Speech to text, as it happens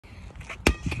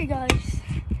Hey guys,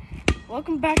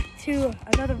 welcome back to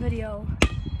another video.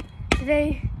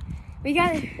 Yesterday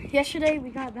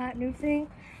we got that new thing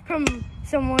from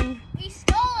someone. We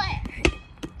stole it.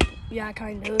 Yeah,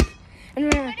 kind of.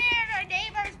 And Put it in our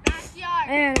neighbor's backyard.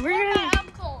 And my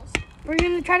uncle's. we're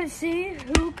gonna try to see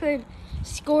who could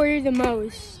score the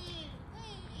most.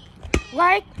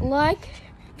 Like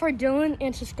for Dylan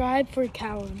and subscribe for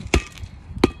Callum.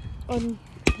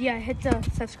 Yeah, hit the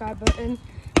subscribe button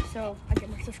so I get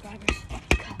more subscribers.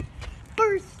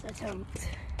 First attempt.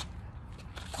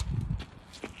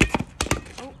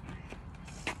 Oh.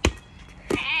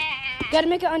 Gotta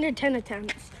make it under 10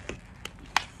 attempts.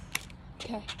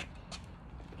 Okay.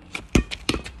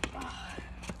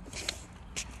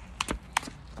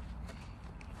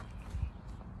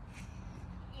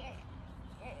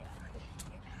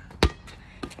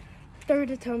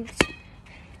 Third attempt.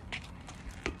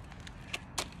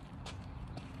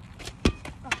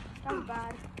 Oh, that was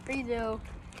bad. Redo.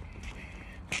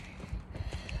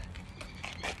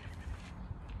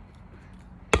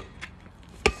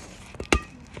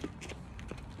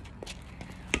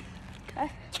 Okay.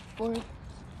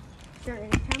 Third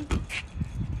attempt.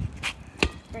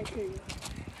 Right to you.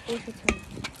 Fourth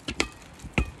attempt.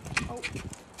 Oh,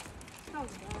 that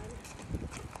was bad.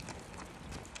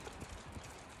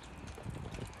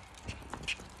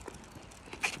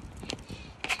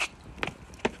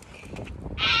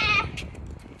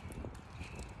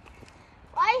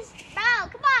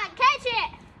 Come on, catch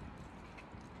it!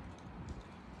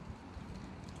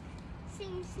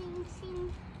 Sing, sing,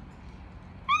 sing.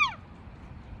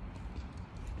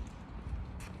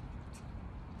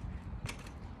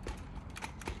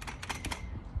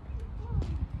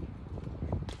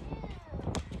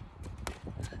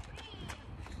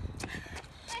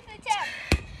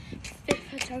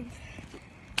 Fifth attempt.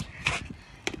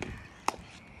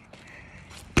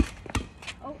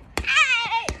 Oh.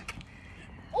 Hey!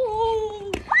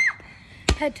 Ooh!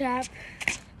 Head tap.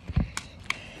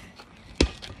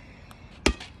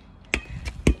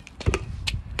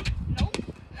 Nope,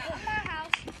 not in my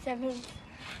house. Seventh.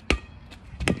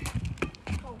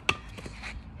 Oh.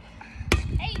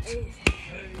 Eight.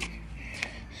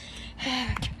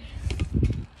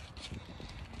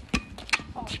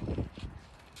 Oh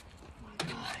my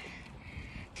God.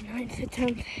 Ninth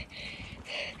attempt.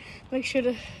 Make sure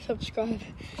to subscribe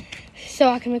so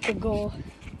I can make a goal.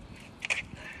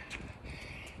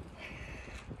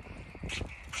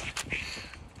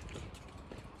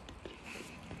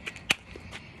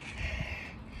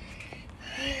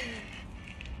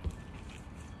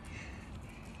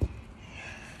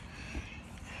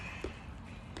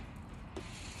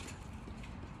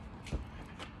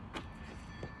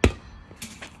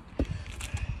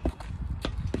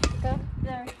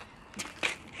 There.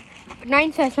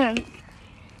 Ninth attempt.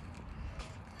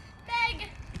 Big.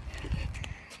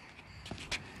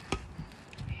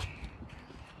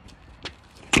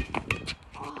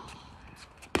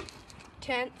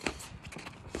 10th.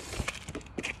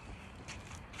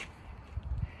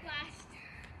 Last.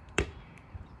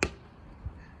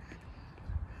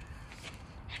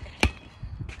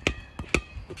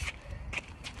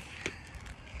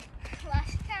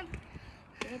 Last attempt.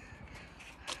 Yep.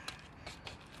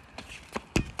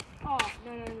 Oh,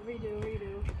 no, redo.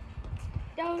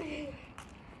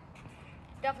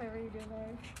 Definitely redo there.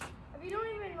 If you don't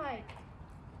even if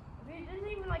it doesn't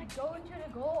even go into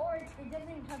the goal or it doesn't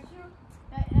even touch you,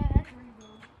 that's redo.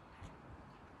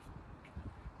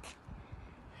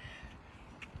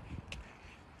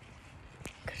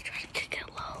 Just try to kick it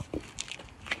low.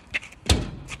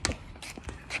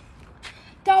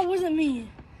 That wasn't me.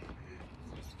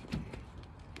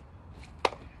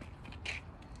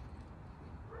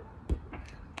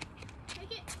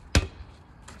 Take it.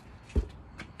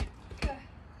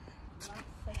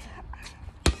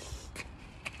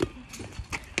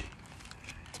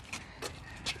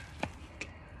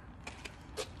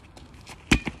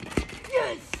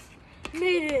 Yes!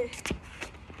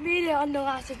 Made it on the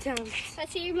last attempt.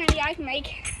 Let's see how many I can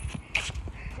make.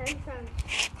 10 times.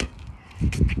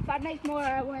 If I make more,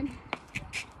 I win.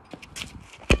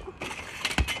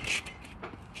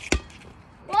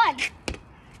 1,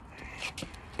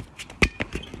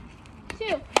 2.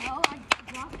 No, I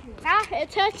dropped it. Ah, it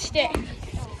touched it.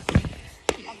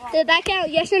 Did that count?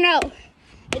 Yes or no?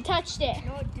 It touched it.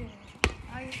 No, it didn't.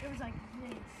 It was like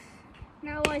this.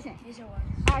 No, it wasn't. Yes, it was.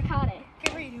 I caught it.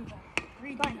 Okay, redo that.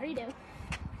 Fine, redo.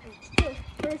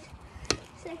 First,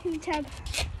 second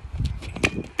attempt.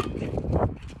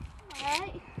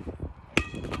 Alright.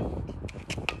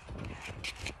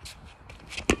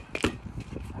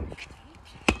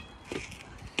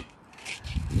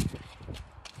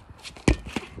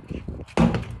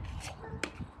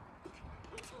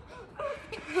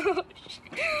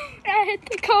 I hit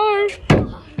the car.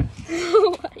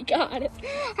 Oh my god.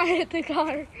 I hit the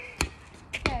car.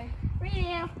 Okay.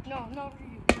 Redo. No, redo.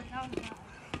 That was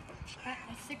bad.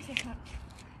 That's 6 attempts.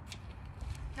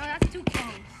 No, that's too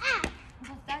close. Ah!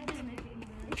 That didn't make it any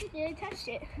better. You did touch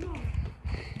it. No.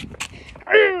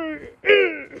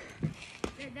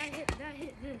 That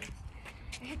hit this.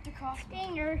 It hit the cross.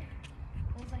 Finger. It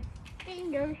was like,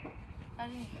 Finger. I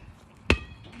didn't.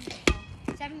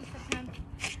 7th attempt.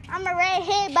 I'm a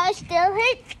redhead, but I still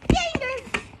hit fingers.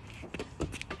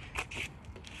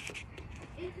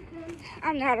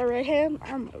 I'm not a redhead.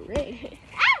 I'm a redhead.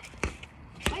 Ah!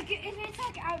 Like if it's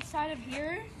like outside of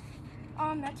here,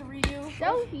 that's a redo.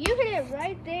 No, you hit it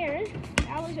right there.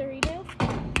 That was a redo.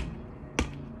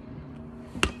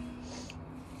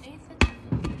 8th attempt.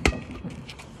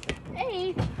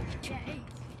 8. Yeah, 8.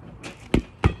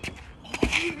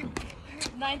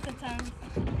 9th attempt.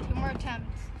 2 more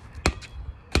attempts.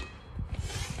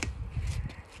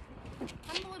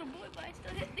 I'm a little boy, but I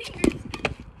still hit fingers.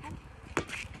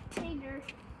 Finger.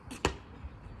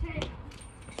 10.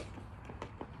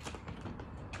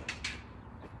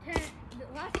 The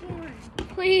last one.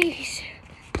 Please.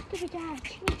 Give it down.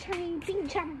 Big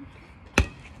time.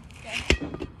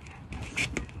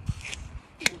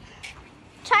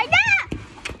 Try that.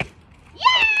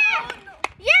 Yeah.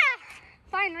 Yeah.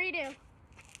 Fine, redo.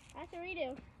 That's a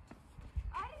redo.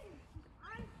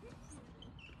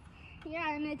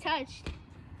 Yeah, and it touched.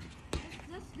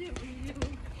 Let's do redo.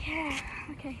 Yeah.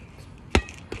 Okay.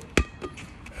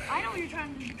 I know what you're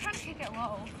trying to do. You're trying to kick it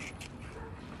low.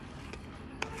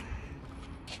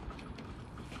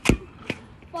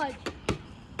 Fudge.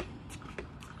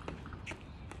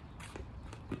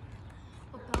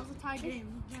 Look, that was a tie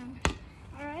game. Then.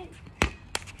 All right.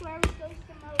 Whoever goes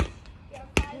the most. Yeah,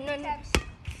 5 No. attempts.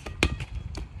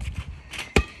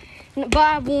 But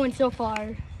I've won so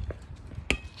far.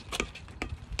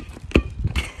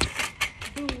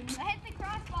 Boom. I hit the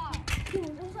crossbar. Dude, it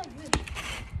was like this.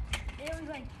 It was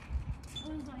like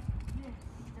this.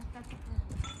 That's the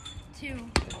thing.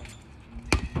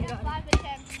 2. You have 5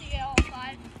 attempts. You get all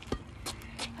 5.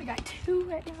 I got 2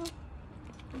 right now.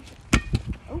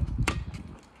 Oh.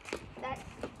 That's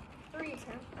 3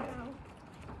 attempts. No.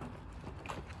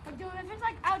 Dude, if it's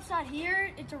like outside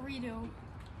here, it's a redo.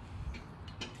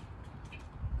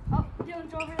 Oh, dude,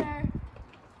 it's over there.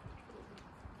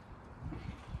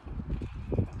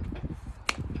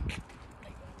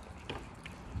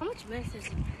 How much minutes is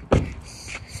it?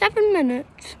 7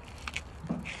 minutes.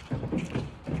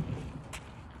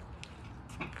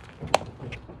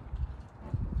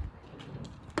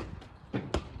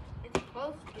 It's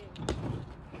close to.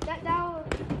 That now,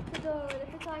 if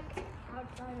it's like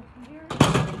Outside of here.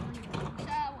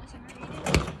 that wasn't a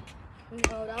redo.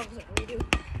 No, that wasn't a redo.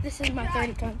 This is my 3rd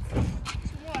attempt. Some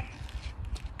more.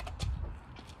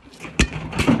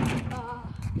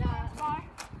 Yeah. Bar.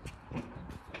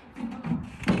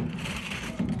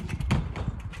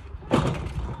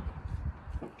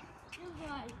 It was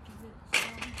like this.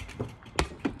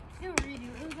 Still redo.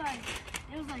 It was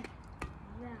like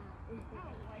that.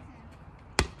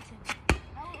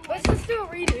 Let's just do a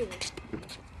redo.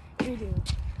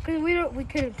 Cause we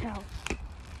couldn't tell.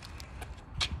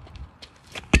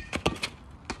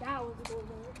 That was a goal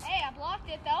goal. Hey, I blocked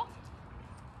it though.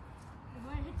 It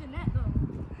might hit the net though.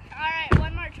 All right,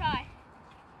 one more try.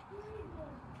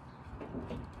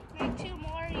 Make 2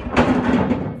 more.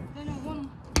 Then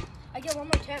I get 1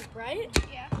 more attempt, right?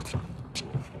 Yeah.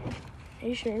 Are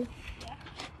you sure? Yeah.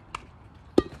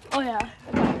 Oh yeah.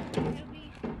 It'll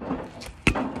be.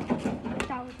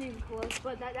 That was even close,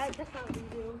 but that's not what we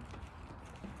do.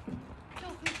 So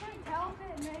if we couldn't tell if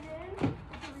it made in,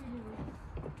 it's a redo.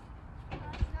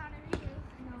 That's not a redo.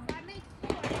 No. If I make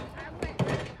 4, I win.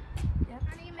 Yep.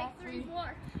 I need to make 3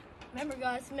 more. Remember,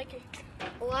 guys, make it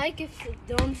like if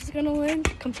Dylan's gonna win.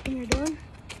 Come here, Dylan.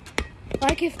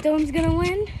 Like if Dylan's gonna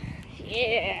win.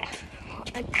 Yeah.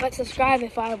 But subscribe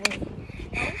if I win.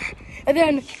 And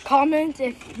then comment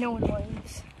if no one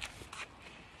wins.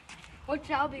 Which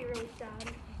I'll be really sad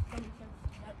if someone says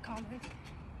that comment.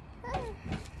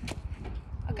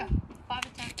 Okay, 5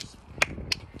 attempts.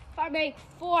 If I make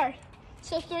 4,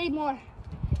 so 3 more.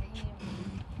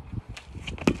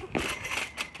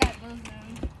 That goes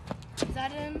in. Is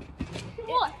that in?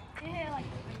 What? Yeah, like,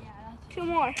 yeah, that's 2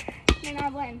 more, then I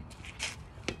win.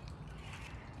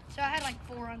 So I had like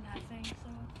 4 on that thing, so.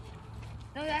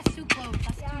 No, that's too close.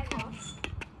 That's Yeah, I too know. close.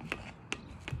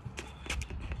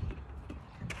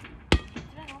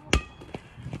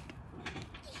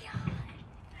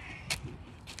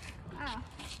 Ah.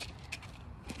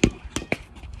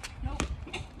 Nope.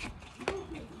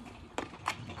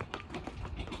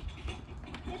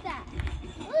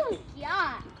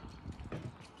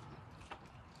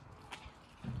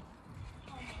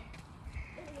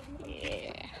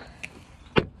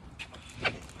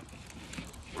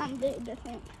 bit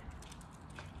different.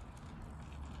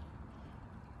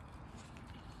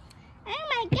 Oh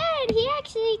my God, he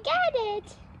actually got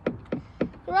it.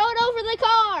 Throw it over the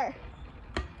car.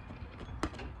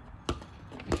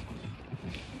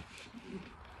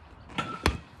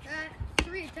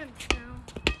 3 attempts now.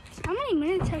 How many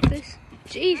minutes have this?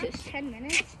 Jesus, 10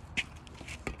 minutes.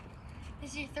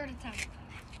 This is your 3rd attempt.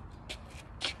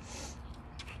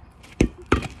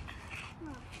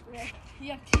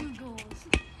 You have 2 goals.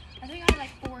 I think I had like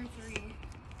 4 and 3.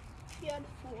 You had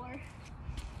 4.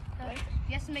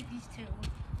 You have to make these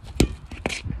 2.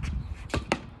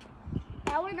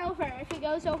 That went over. If it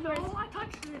goes over, Oh, I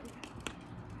touched it.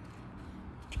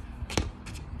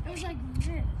 It was like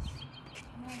this.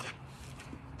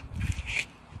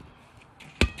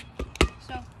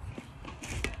 So,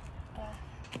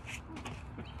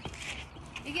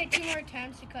 you get 2 more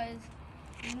attempts because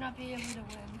you will not be able to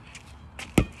win.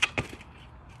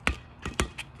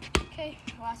 Okay,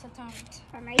 last attempt.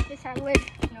 I might this I win.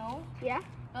 No? Yeah?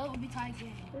 Oh, it will be tie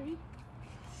game. 3.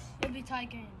 It'll be tie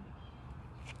game.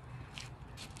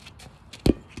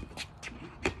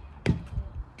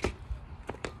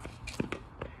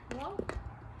 No?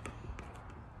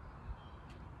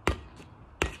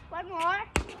 One more.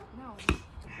 No.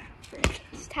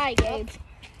 It's tie game.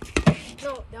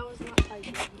 No, that was not tie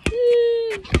game.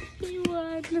 You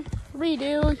won.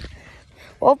 Redo.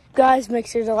 Well, guys, make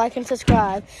sure to like and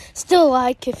subscribe. Still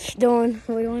like if Dylan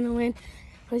would want to win,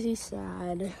 because he's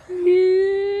sad.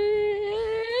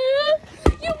 You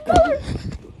go.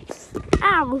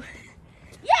 Ow.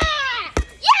 Yeah!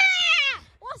 Yeah!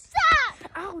 What's up?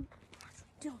 Ow.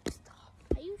 Don't stop.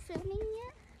 Are you filming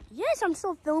yet? Yes, I'm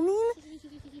still filming.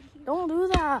 Don't do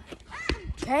that.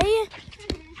 Okay?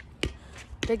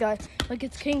 Hey, guys. Look,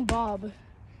 it's King Bob.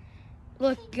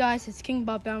 Look, guys, it's King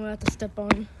Bob that I'm going to have to step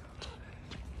on.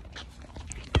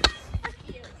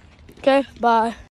 Okay, bye.